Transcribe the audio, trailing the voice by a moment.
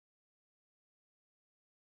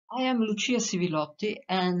I am Lucia Sivilotti,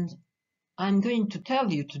 and I'm going to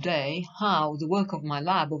tell you today how the work of my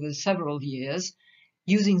lab over several years,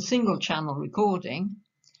 using single-channel recording,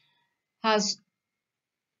 has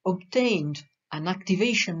obtained an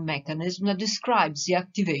activation mechanism that describes the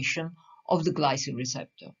activation of the glycine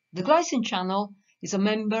receptor. The glycine channel is a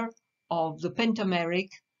member of the pentameric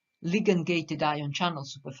ligand-gated ion channel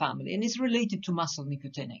superfamily and is related to muscle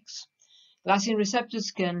nicotinics. Glycine receptors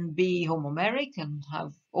can be homomeric and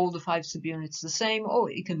have all the 5 subunits the same, or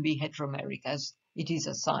it can be heteromeric as it is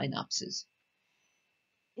at synapses.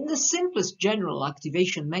 In the simplest general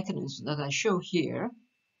activation mechanism that I show here,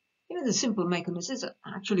 even the simple mechanism is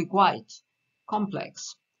actually quite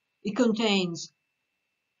complex. It contains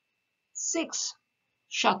 6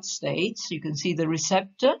 shut states. You can see the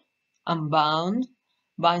receptor, unbound,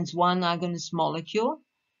 binds one agonist molecule,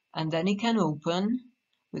 and then it can open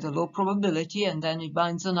with a low probability, and then it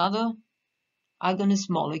binds another agonist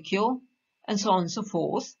molecule, and so on and so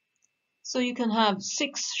forth. So you can have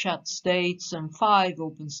 6 shut states and 5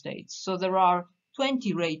 open states. So there are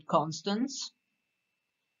 20 rate constants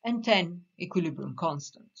and 10 equilibrium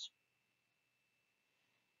constants.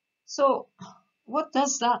 So what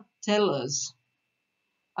does that tell us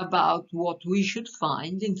about what we should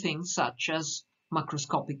find in things such as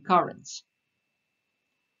macroscopic currents?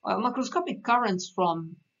 Well, macroscopic currents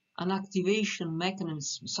from an activation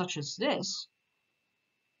mechanism such as this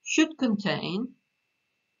should contain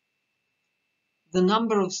the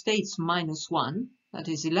number of states minus 1, that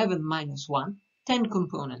is 11 minus 1, 10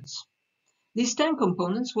 components. These 10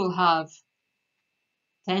 components will have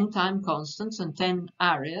 10 time constants and 10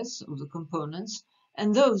 areas of the components,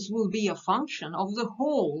 and those will be a function of the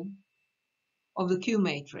whole of the Q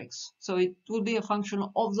matrix. So it will be a function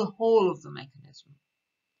of the whole of the mechanism.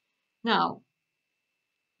 Now,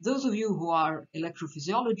 those of you who are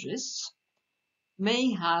electrophysiologists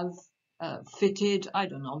may have fitted, I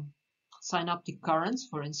don't know, synaptic currents,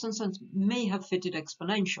 for instance, and may have fitted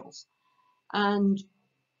exponentials. And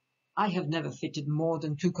I have never fitted more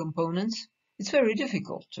than 2 components. It's very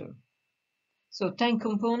difficult to. So 10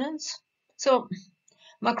 components. So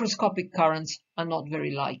macroscopic currents are not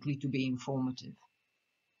very likely to be informative.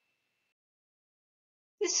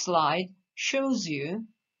 This slide shows you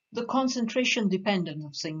the concentration dependence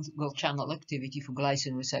of single channel activity for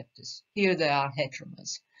glycine receptors. Here they are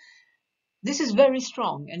heteromers. This is very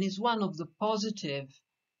strong and is one of the positive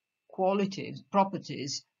qualities,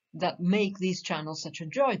 properties that make these channels such a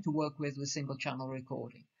joy to work with single channel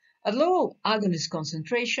recording. At low agonist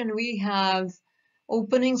concentration, we have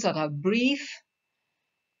openings that are brief,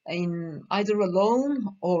 in either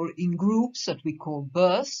alone or in groups that we call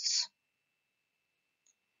bursts.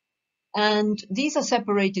 And these are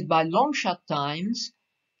separated by long shut times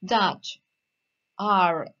that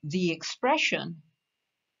are the expression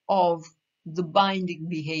of the binding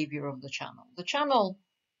behavior of the channel. The channel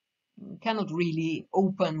cannot really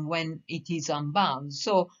open when it is unbound.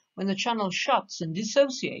 So when the channel shuts and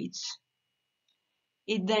dissociates,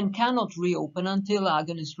 it then cannot reopen until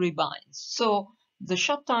agonist rebinds. So the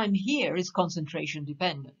shut time here is concentration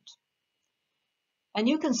dependent. And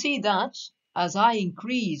you can see that as I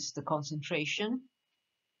increase the concentration,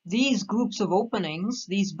 these groups of openings,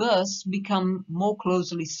 these bursts, become more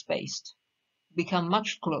closely spaced, become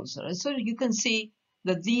much closer. And so you can see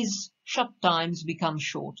that these shut times become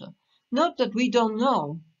shorter. Note that we don't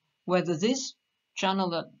know whether this channel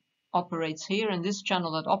that operates here and this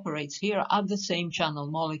channel that operates here are the same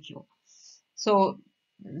channel molecule. So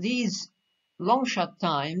these long shut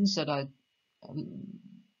times that are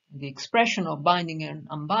the expression of binding and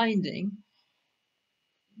unbinding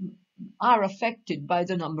are affected by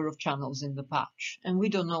the number of channels in the patch, and we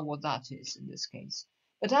don't know what that is in this case.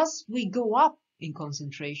 But as we go up in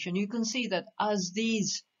concentration, you can see that as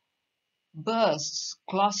these bursts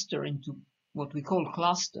cluster into what we call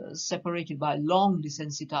clusters, separated by long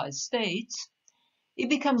desensitized states, it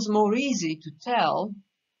becomes more easy to tell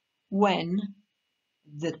when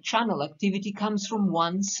the channel activity comes from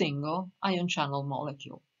one single ion channel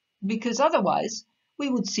molecule, because otherwise we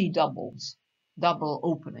would see double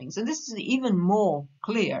openings. And this is even more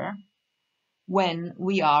clear when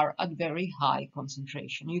we are at very high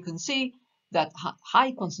concentration. You can see that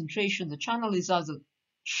high concentration, the channel is either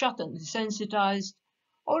shut and desensitized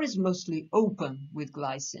or is mostly open with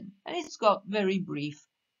glycine, and it's got very brief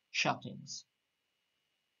shuttings.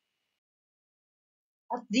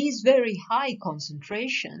 At these very high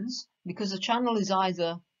concentrations, because the channel is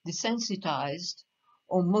either desensitized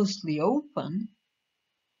or mostly open,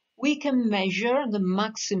 we can measure the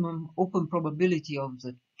maximum open probability of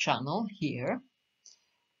the channel here,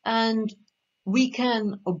 and we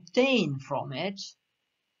can obtain from it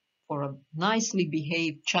for a nicely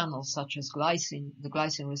behaved channel such as glycine, the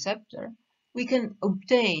glycine receptor, we can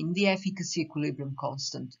obtain the efficacy equilibrium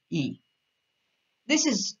constant E. This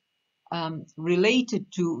is related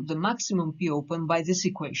to the maximum P open by this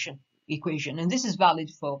equation, and this is valid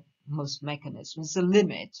for most mechanisms. It's the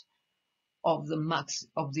limit of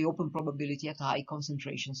the open probability at high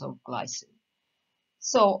concentrations of glycine.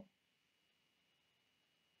 So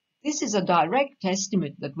this is a direct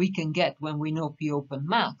estimate that we can get when we know P open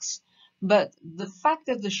max, but the fact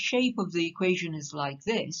that the shape of the equation is like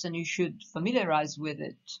this, and you should familiarize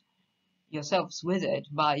yourselves with it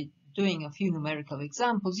by doing a few numerical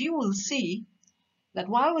examples, you will see that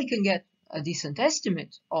while we can get a decent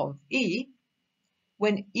estimate of E,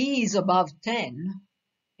 when E is above 10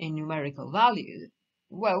 in numerical value,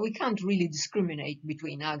 well, we can't really discriminate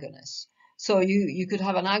between agonists. So you could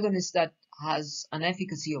have an agonist that has an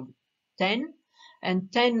efficacy of 10,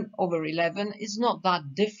 and 10 over 11 is not that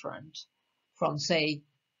different from, say,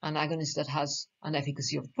 an agonist that has an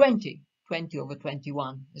efficacy of 20. 20 over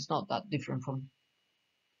 21 is not that different from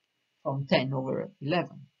 10 over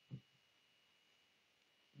 11.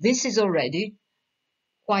 This is already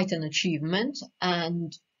quite an achievement,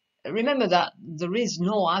 and remember that there is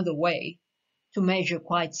no other way to measure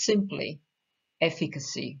quite simply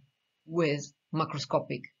efficacy with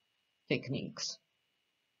macroscopic techniques.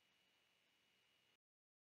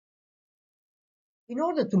 In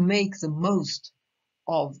order to make the most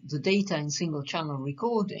of the data in single channel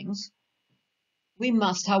recordings, we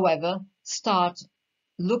must, however, start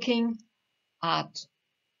looking at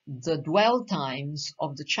the dwell times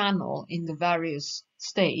of the channel in the various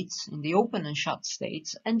states, in the open and shut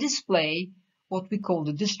states, and display what we call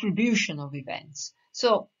the distribution of events.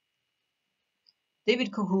 So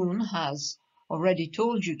David Colquhoun has already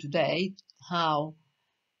told you today how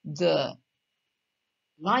the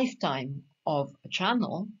lifetime of a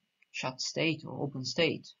channel, shut state or open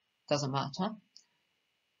state, doesn't matter,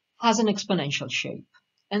 has an exponential shape.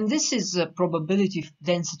 And this is a probability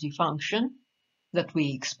density function that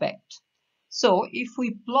we expect. So if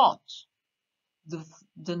we plot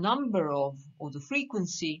the number of, or the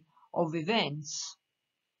frequency of events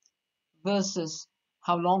versus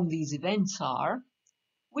how long these events are,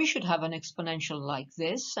 we should have an exponential like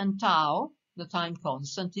this, and tau, the time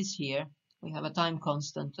constant, is here. We have a time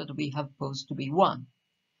constant that we have posed to be 1.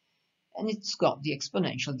 And it's got the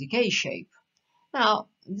exponential decay shape. Now,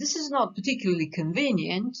 this is not particularly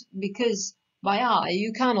convenient because by eye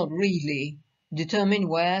you cannot really determine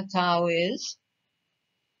where tau is.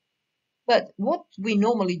 But what we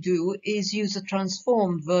normally do is use a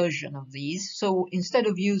transformed version of these. So instead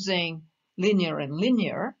of using linear and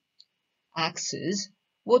linear axes,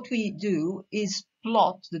 what we do is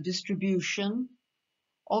plot the distribution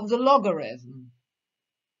of the logarithm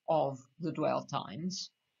of the dwell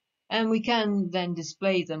times. And we can then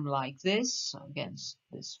display them like this against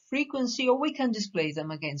this frequency, or we can display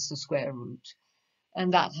them against the square root.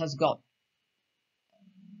 And that has got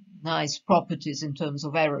nice properties in terms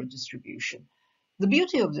of error distribution. The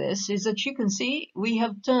beauty of this is that you can see we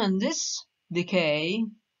have turned this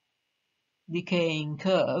decaying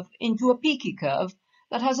curve into a peaky curve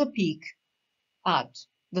that has a peak at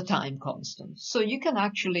the time constant. So you can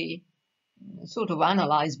actually sort of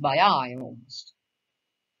analyze by eye almost.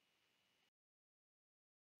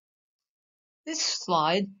 This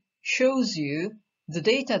slide shows you the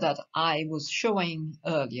data that I was showing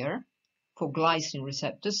earlier for glycine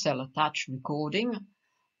receptors, cell-attached recording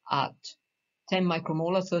at 10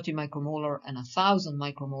 micromolar, 30 micromolar, and 1000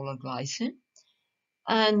 micromolar glycine.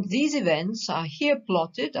 And these events are here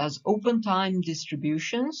plotted as open time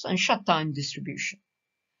distributions and shut time distribution.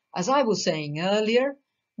 As I was saying earlier,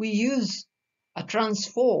 we use a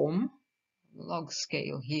transform log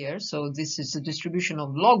scale here. So this is the distribution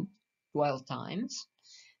of log dwell times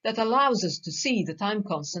that allows us to see the time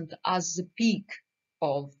constant as the peak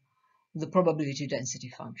of the probability density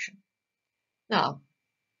function. Now,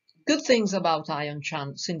 good things about ion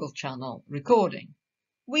single channel recording.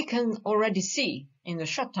 We can already see in the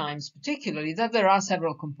shut times particularly that there are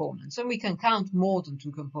several components, and we can count more than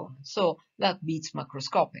 2 components, so that beats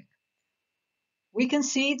macroscopic. We can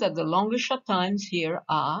see that the longer shut times here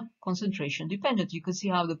are concentration dependent. You can see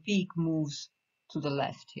how the peak moves to the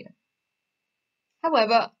left here.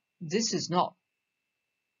 However, this is not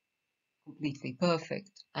completely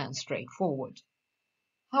perfect and straightforward.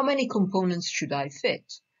 How many components should I fit?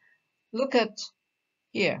 Look at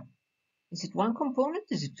here. Is it 1 component?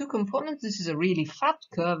 Is it 2 components? This is a really fat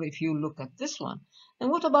curve if you look at this one.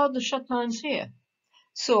 And what about the shut times here?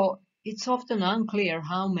 So it's often unclear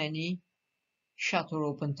how many shut or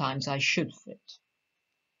open times I should fit.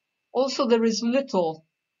 Also, there is little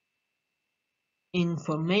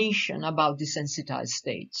information about desensitized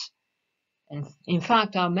states. And in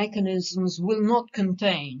fact, our mechanisms will not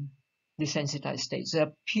contain desensitized states.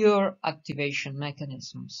 They're pure activation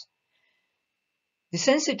mechanisms.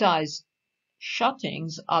 Desensitized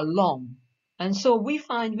shuttings are long, and so we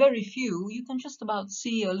find very few. You can just about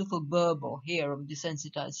see a little burble here of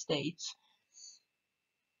desensitized states.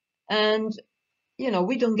 And,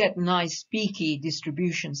 we don't get nice peaky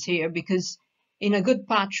distributions here because in a good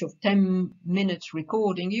patch of 10 minutes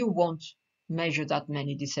recording, you won't measure that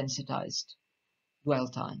many desensitized dwell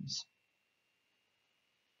times.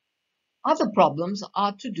 Other problems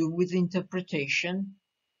are to do with interpretation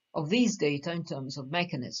of these data in terms of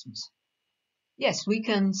mechanisms. Yes, we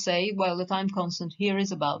can say, well, the time constant here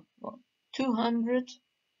is about 200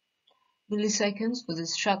 milliseconds for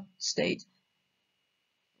this shut state.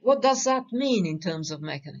 What does that mean in terms of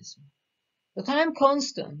mechanism? The time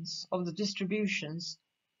constants of the distributions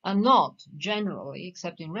are not generally,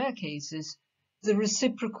 except in rare cases, the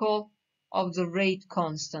reciprocal of the rate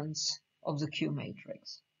constants of the Q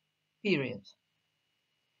matrix, period.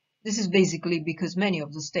 This is basically because many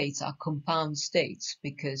of the states are compound states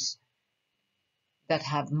that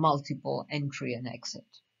have multiple entry and exit,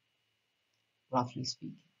 roughly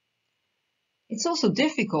speaking. It's also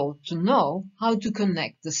difficult to know how to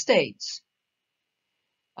connect the states.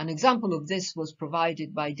 An example of this was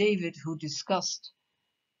provided by David, who discussed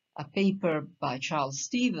a paper by Charles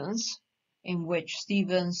Stevens, in which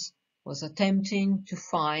Stevens was attempting to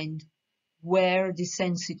find where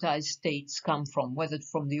desensitized states come from, whether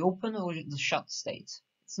from the open or the shut states.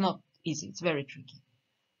 It's not easy, it's very tricky.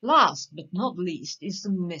 Last but not least is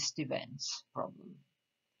the missed events problem.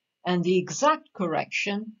 And the exact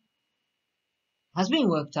correction has been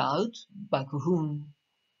worked out by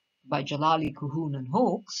Jalali, Colquhoun, and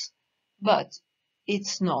Hawkes, but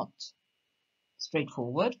it's not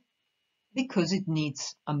straightforward because it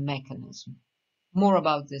needs a mechanism. More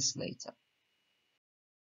about this later.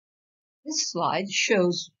 This slide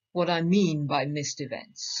shows what I mean by missed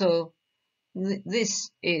events. So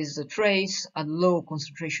this is a trace at low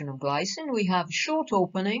concentration of glycine. We have short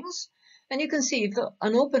openings, and you can see if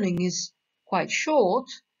an opening is quite short,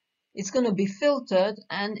 it's going to be filtered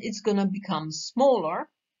and it's going to become smaller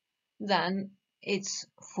than its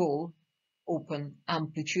full open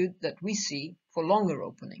amplitude that we see for longer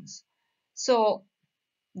openings. So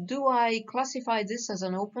do I classify this as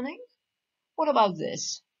an opening? What about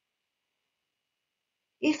this?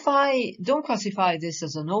 If I don't classify this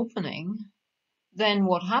as an opening, then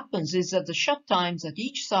what happens is that the shut times at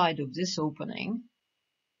each side of this opening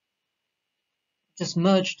just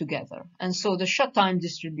merge together, and so the shut time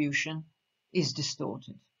distribution is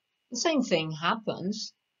distorted. The same thing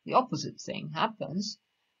happens, the opposite thing happens,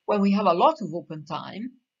 when we have a lot of open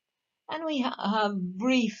time and we have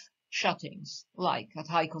brief shuttings, like at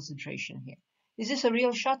high concentration here. Is this a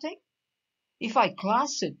real shutting? If I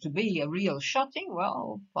class it to be a real shutting,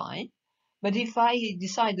 well, fine. But if I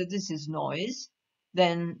decide that this is noise,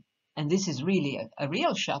 then, and this is really a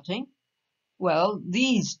real shutting, well,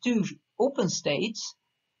 these two open states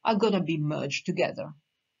are going to be merged together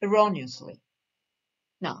erroneously.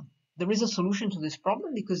 Now, there is a solution to this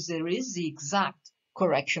problem because there is the exact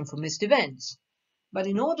correction for missed events. But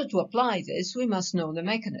in order to apply this, we must know the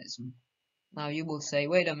mechanism. Now you will say,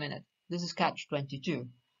 wait a minute, this is catch-22.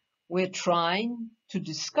 We're trying to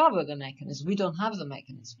discover the mechanism. We don't have the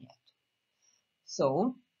mechanism yet.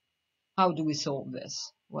 So, how do we solve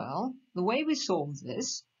this? Well, the way we solve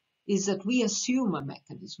this is that we assume a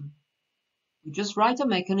mechanism. We just write a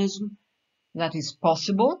mechanism that is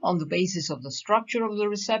possible on the basis of the structure of the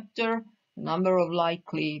receptor, the number of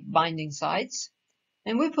likely binding sites,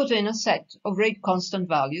 and we put in a set of rate constant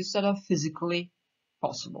values that are physically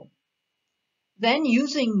possible. Then,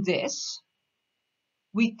 using this,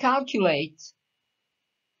 we calculate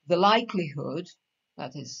the likelihood,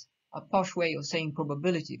 that is a posh way of saying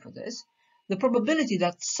probability for this, the probability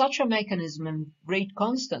that such a mechanism and rate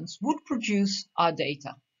constants would produce our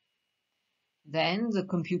data. Then the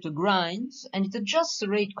computer grinds and it adjusts the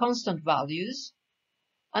rate constant values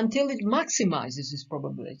until it maximizes this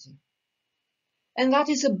probability. And that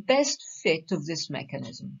is the best fit of this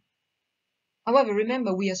mechanism. However,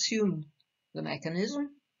 remember, we assumed the mechanism,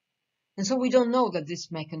 and so we don't know that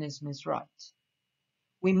this mechanism is right.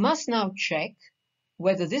 We must now check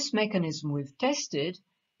whether this mechanism we've tested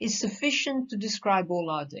is sufficient to describe all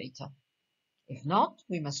our data. If not,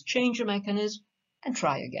 we must change the mechanism and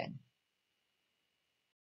try again.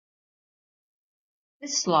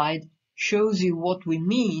 This slide shows you what we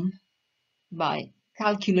mean by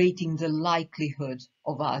calculating the likelihood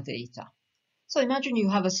of our data. So imagine you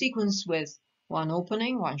have a sequence with one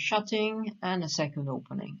opening, one shutting, and a second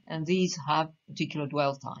opening. And these have particular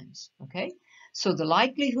dwell times, okay? So the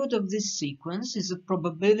likelihood of this sequence is the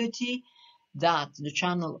probability that the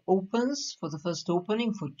channel opens for the first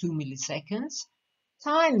opening for 2 milliseconds,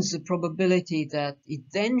 times the probability that it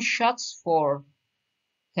then shuts for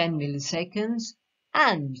 10 milliseconds,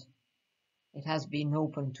 and it has been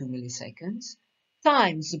open 2 milliseconds,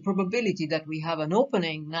 times the probability that we have an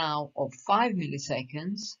opening now of 5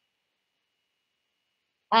 milliseconds,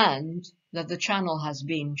 and that the channel has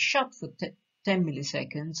been shut for 10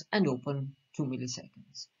 milliseconds and open 2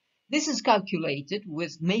 milliseconds. This is calculated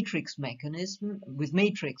with matrix methods,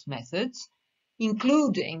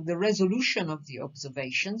 including the resolution of the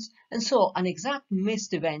observations, and so an exact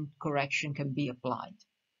missed event correction can be applied.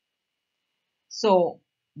 So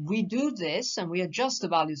we do this and we adjust the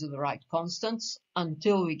values of the right constants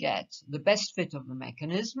until we get the best fit of the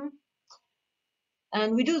mechanism.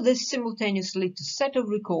 And we do this simultaneously to set of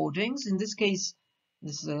recordings. In this case,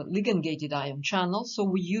 this is a ligand-gated ion channel, so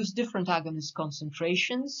we use different agonist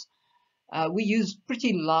concentrations. We use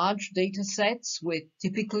pretty large data sets with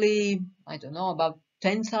typically, I don't know, about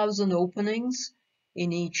 10,000 openings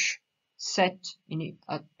in each set, in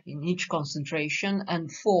each concentration, and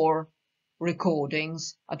 4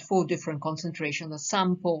 recordings at 4 different concentrations, a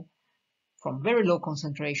sample from very low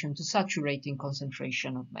concentration to saturating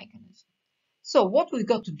concentration of mechanism. So what we've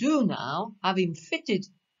got to do now, having fitted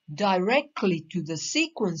directly to the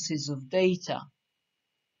sequences of data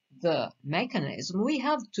the mechanism, we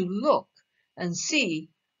have to look and see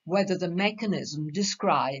whether the mechanism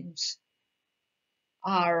describes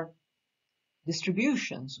our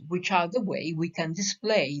distributions, which are the way we can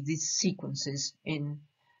display these sequences in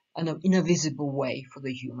a visible way for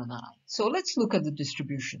the human eye. So let's look at the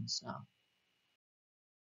distributions now.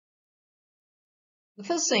 The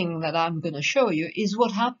first thing that I'm going to show you is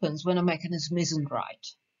what happens when a mechanism isn't right.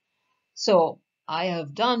 So I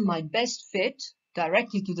have done my best fit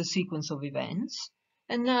directly to the sequence of events,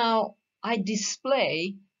 and now I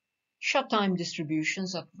display shut time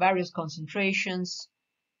distributions at various concentrations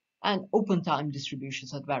and open time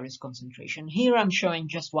distributions at various concentrations. Here I'm showing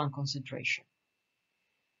just one concentration.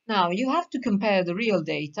 Now you have to compare the real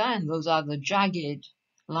data, and those are the jagged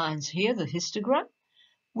lines here, the histogram,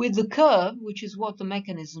 with the curve, which is what the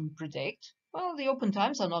mechanism predicts. Well, the open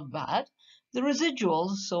times are not bad. The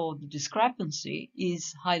residuals, so the discrepancy,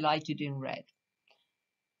 is highlighted in red.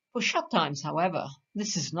 For shut times, however,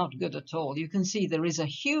 this is not good at all. You can see there is a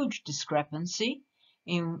huge discrepancy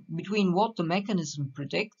between what the mechanism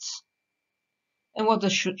predicts and what the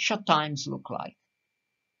shut times look like.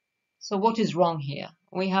 So what is wrong here?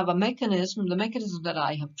 We have a mechanism. The mechanism that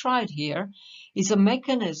I have tried here is a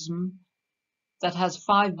mechanism that has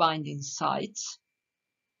 5 binding sites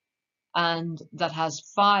and that has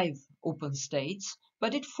 5 open states,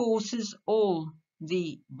 but it forces all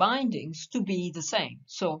the bindings to be the same.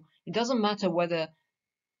 So it doesn't matter whether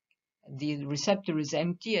the receptor is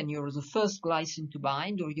empty and you're the first glycine to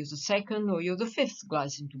bind, or you're the second, or you're the 5th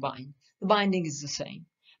glycine to bind. The binding is the same.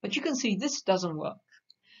 But you can see this doesn't work.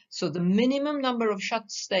 So the minimum number of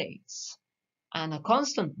shut states and a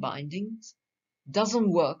constant binding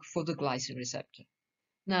doesn't work for the glycine receptor.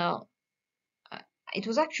 Now, it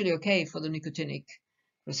was actually okay for the nicotinic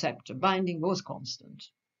receptor. Binding was constant.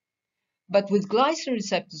 But with glycine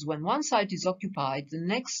receptors, when one site is occupied, the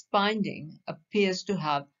next binding appears to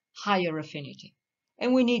have higher affinity.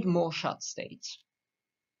 And we need more shut states.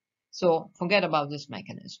 So forget about this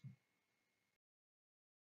mechanism.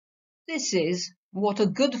 This is what a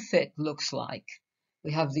good fit looks like.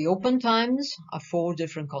 We have the open times at 4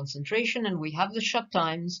 different concentration, and we have the shut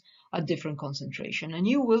times at different concentration. And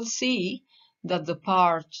you will see that the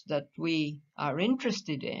part that we are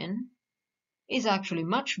interested in is actually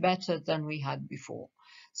much better than we had before.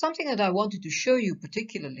 Something that I wanted to show you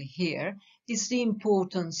particularly here is the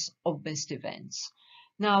importance of missed events.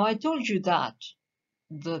 Now, I told you that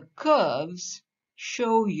the curves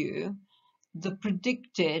show you the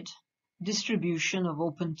predicted distribution of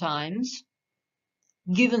open times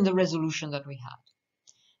given the resolution that we had.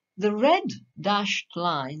 The red dashed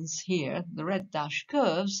lines here, the red dashed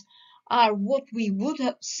curves, are what we would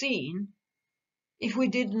have seen if we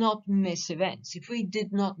did not miss events, if we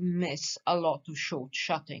did not miss a lot of short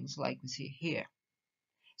shuttings like we see here.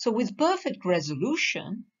 So with perfect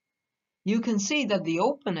resolution, you can see that the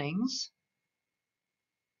openings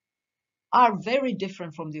are very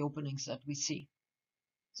different from the openings that we see.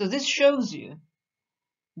 So this shows you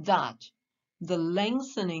that the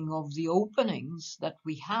lengthening of the openings that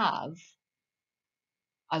we have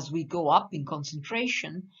as we go up in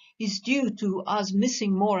concentration is due to us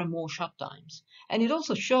missing more and more shut times. And it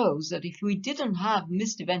also shows that if we didn't have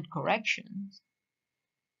missed event corrections,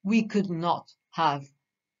 we could not have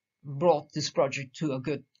brought this project to a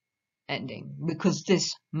good ending, because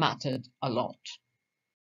this mattered a lot.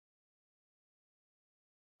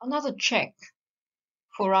 Another check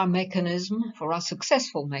for our mechanism, for our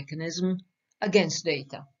successful mechanism against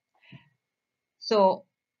data. So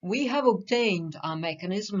we have obtained our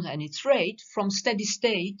mechanism and its rate from steady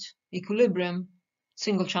state, equilibrium,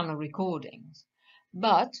 single channel recordings.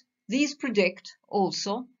 But these predict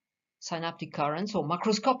also synaptic currents or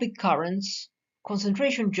macroscopic currents,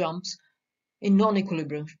 concentration jumps in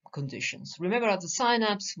non-equilibrium conditions. Remember, at the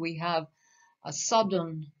synapse, we have a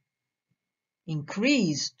sudden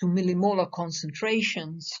increase to millimolar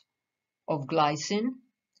concentrations of glycine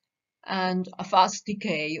and a fast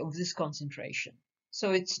decay of this concentration.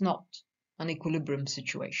 So it's not an equilibrium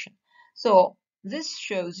situation. So this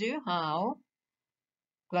shows you how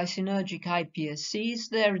glycinergic iPSCs,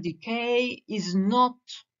 their decay is not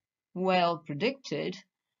well predicted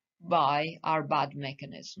by our bad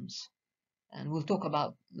mechanisms. And we'll talk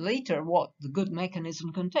about later what the good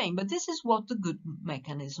mechanism contains, but this is what the good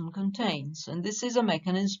mechanism contains. And this is a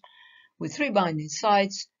mechanism with 3 binding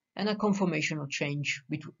sites and a conformational change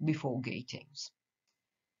before gatings.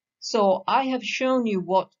 So I have shown you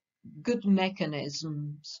what good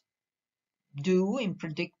mechanisms do in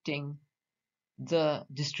predicting the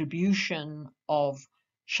distribution of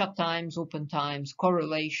shut times, open times,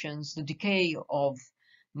 correlations, the decay of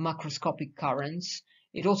macroscopic currents.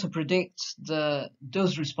 It also predicts the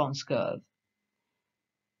dose response curve.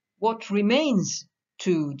 What remains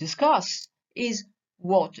to discuss is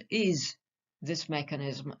what is this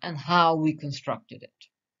mechanism and how we constructed it.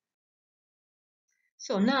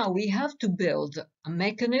 So now we have to build a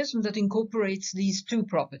mechanism that incorporates these 2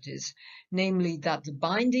 properties, namely that the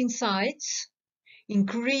binding sites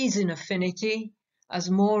increase in affinity as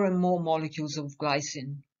more and more molecules of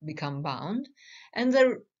glycine become bound, and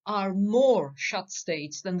there are more shut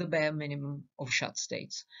states than the bare minimum of shut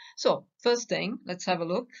states. So first thing, let's have a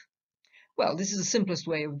look. Well, this is the simplest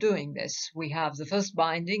way of doing this. We have the first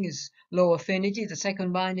binding is low affinity, the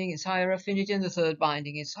second binding is higher affinity, and the third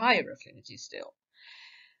binding is higher affinity still.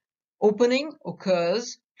 Opening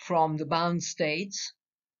occurs from the bound states,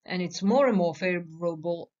 and it's more and more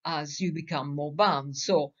favorable as you become more bound.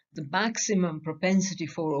 So the maximum propensity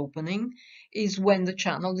for opening is when the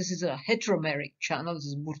channel, this is a heteromeric channel, this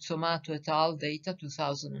is Burzomato et al. Data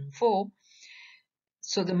 2004.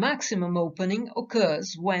 So the maximum opening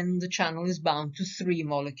occurs when the channel is bound to 3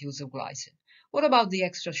 molecules of glycine. What about the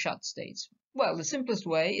extra shut states? Well, the simplest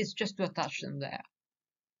way is just to attach them there.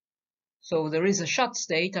 So there is a shut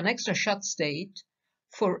state, an extra shut state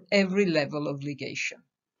for every level of ligation.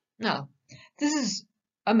 Now, this is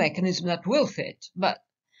a mechanism that will fit, but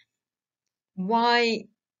why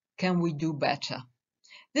can we do better?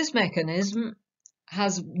 This mechanism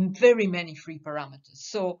has very many free parameters.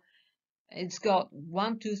 So it's got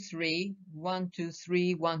 1, 2, 3, 1, 2,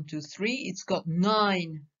 3, 1, 2, 3. It's got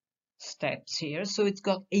 9 steps here, so it's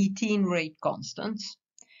got 18 rate constants.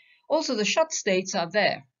 Also, the shut states are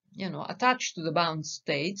there, attached to the bound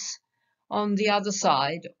states on the other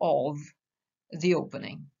side of the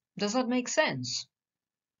opening. Does that make sense?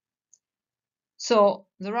 So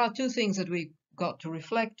there are 2 things that we've got to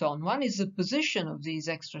reflect on. One is the position of these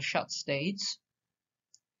extra shut states,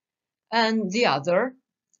 and the other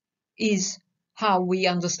is how we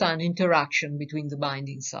understand interaction between the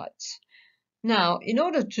binding sites. Now, in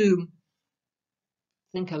order to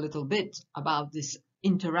think a little bit about this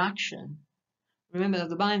interaction, remember that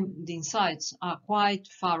the binding sites are quite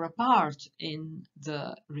far apart in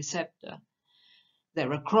the receptor.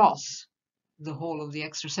 They're across the whole of the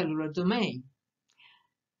extracellular domain.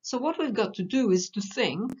 So what we've got to do is to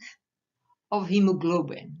think of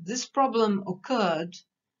hemoglobin. This problem occurred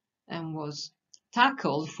and was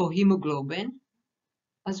tackled for hemoglobin,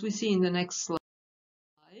 as we see in the next slide.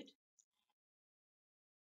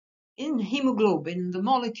 In hemoglobin, the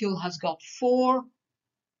molecule has got 4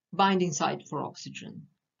 binding sites for oxygen,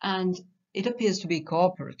 and it appears to be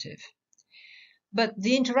cooperative. But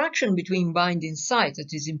the interaction between binding sites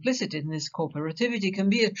that is implicit in this cooperativity can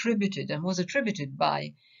be attributed, and was attributed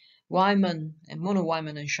by Wyman and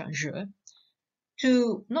Mono-Wyman and Changeux,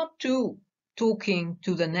 to not to talking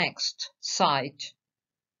to the next site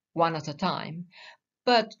one at a time,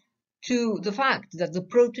 but to the fact that the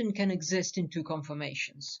protein can exist in 2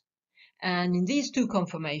 conformations. And in these 2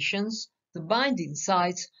 conformations, the binding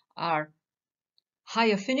sites are high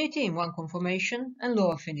affinity in one conformation and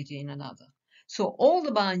low affinity in another. So all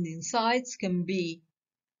the binding sites can be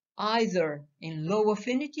either in low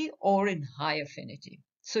affinity or in high affinity.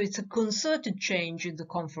 So it's a concerted change in the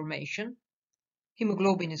conformation.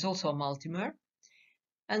 Hemoglobin is also a multimer.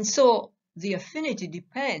 And so the affinity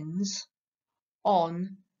depends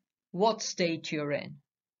on what state you're in.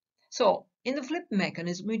 So in the flip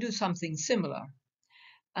mechanism, we do something similar.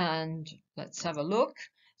 And let's have a look.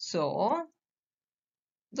 So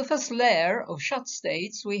the first layer of shut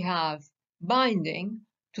states, we have binding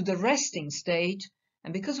to the resting state.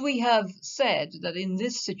 And because we have said that in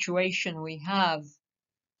this situation we have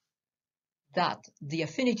that the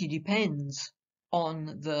affinity depends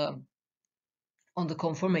on the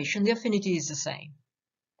conformation, the affinity is the same.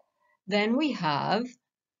 Then we have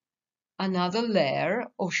another layer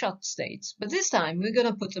of shut states, but this time we're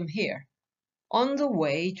going to put them here on the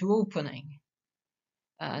way to opening.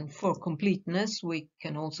 And for completeness, we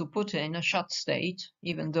can also put in a shut state,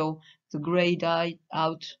 even though the grayed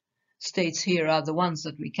out states here are the ones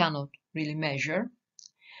that we cannot really measure.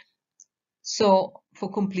 So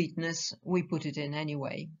for completeness, we put it in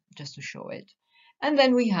anyway, just to show it. And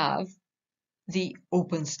then we have the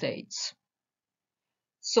open states.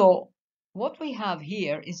 So what we have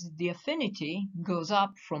here is the affinity goes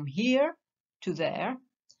up from here to there,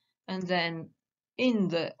 and then in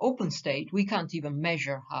the open state, we can't even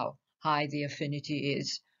measure how high the affinity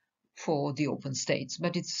is for the open states,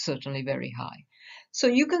 but it's certainly very high. So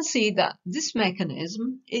you can see that this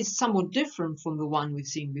mechanism is somewhat different from the one we've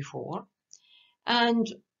seen before. And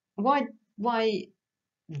why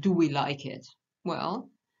do we like it? Well,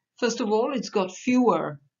 first of all, it's got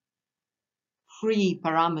fewer free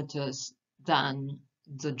parameters than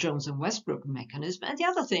the Jones and Westbrook mechanism. And the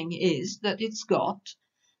other thing is that it's got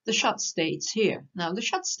the shut states here. Now, the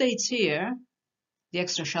shut states here, the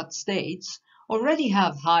extra shut states, already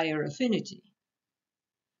have higher affinity,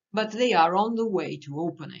 but they are on the way to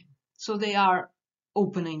opening. So they are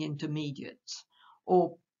opening intermediates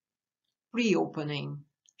or pre-opening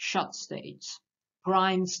shut states.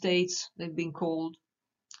 Prime states, they've been called.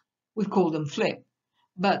 We call them flip.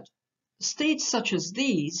 But states such as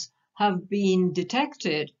these have been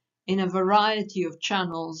detected in a variety of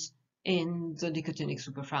channels in the nicotinic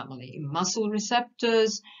superfamily, in muscle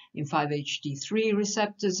receptors, in 5-HT3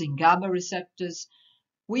 receptors, in GABA receptors.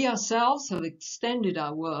 We ourselves have extended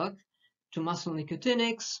our work to muscle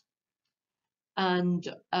nicotinics and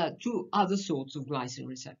to other sorts of glycine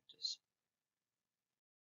receptors.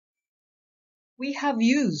 We have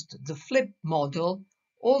used the flip model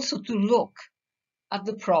also to look at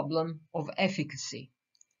the problem of efficacy.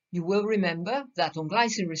 You will remember that on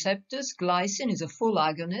glycine receptors, glycine is a full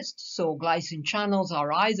agonist, so glycine channels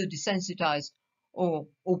are either desensitized or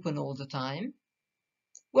open all the time,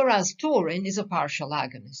 whereas taurine is a partial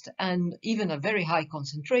agonist, and even at very high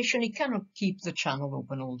concentration, it cannot keep the channel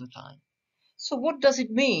open all the time. So what does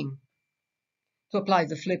it mean to apply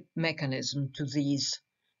the flip mechanism to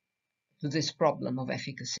this problem of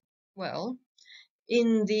efficacy? Well,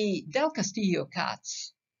 in the Del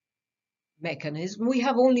Castillo-Katz mechanism, we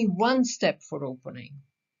have only one step for opening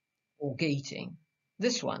or gating,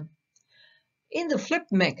 this one. In the flip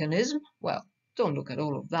mechanism, well, don't look at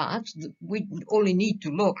all of that. We only need to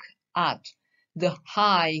look at the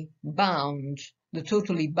high bound, the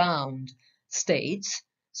totally bound states.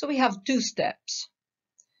 So we have two steps.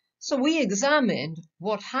 So we examined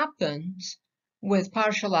what happens with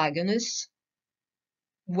partial agonists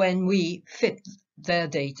when we fit their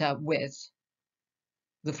data with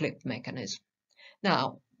the flip mechanism.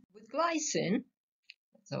 Now, with glycine,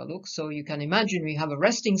 let's have a look. So you can imagine we have a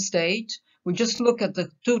resting state. We just look at the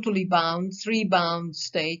totally bound, three bound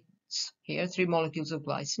states here, three molecules of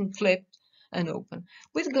glycine, flipped and open.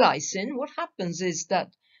 With glycine, what happens is that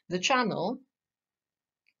the channel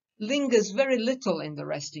lingers very little in the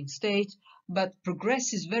resting state, but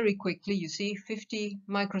progresses very quickly. You see, 50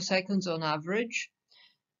 microseconds on average.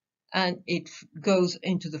 And it goes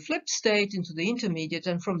into the flip state, into the intermediate,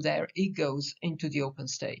 and from there it goes into the open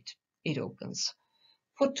state. It opens.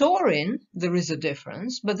 For taurine, there is a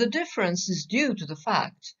difference, but the difference is due to the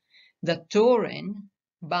fact that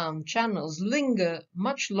taurine-bound channels linger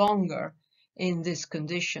much longer in this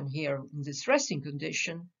condition here, in this resting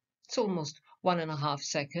condition. It's almost 1.5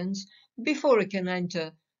 seconds before it can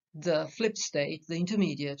enter the flip state, the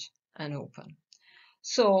intermediate, and open.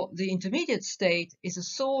 So the intermediate state is a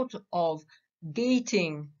sort of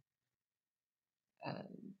gating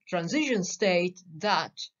transition state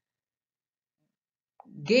that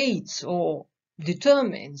gates or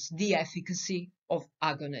determines the efficacy of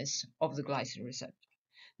agonists of the glycine receptor.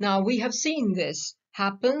 Now, we have seen this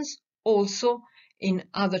happens also in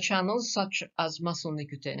other channels such as muscle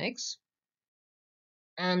nicotinics,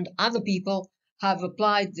 and other people have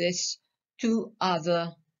applied this to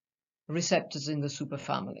other receptors in the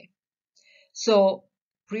superfamily. So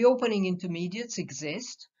pre-opening intermediates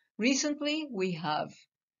exist. Recently, we have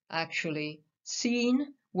actually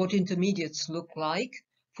seen what intermediates look like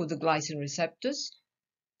for the glycine receptors,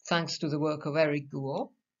 thanks to the work of Eric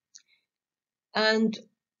Guo. And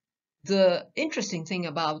the interesting thing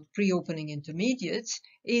about pre-opening intermediates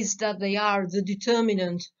is that they are the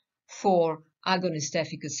determinant for agonist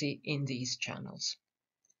efficacy in these channels.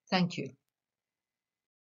 Thank you.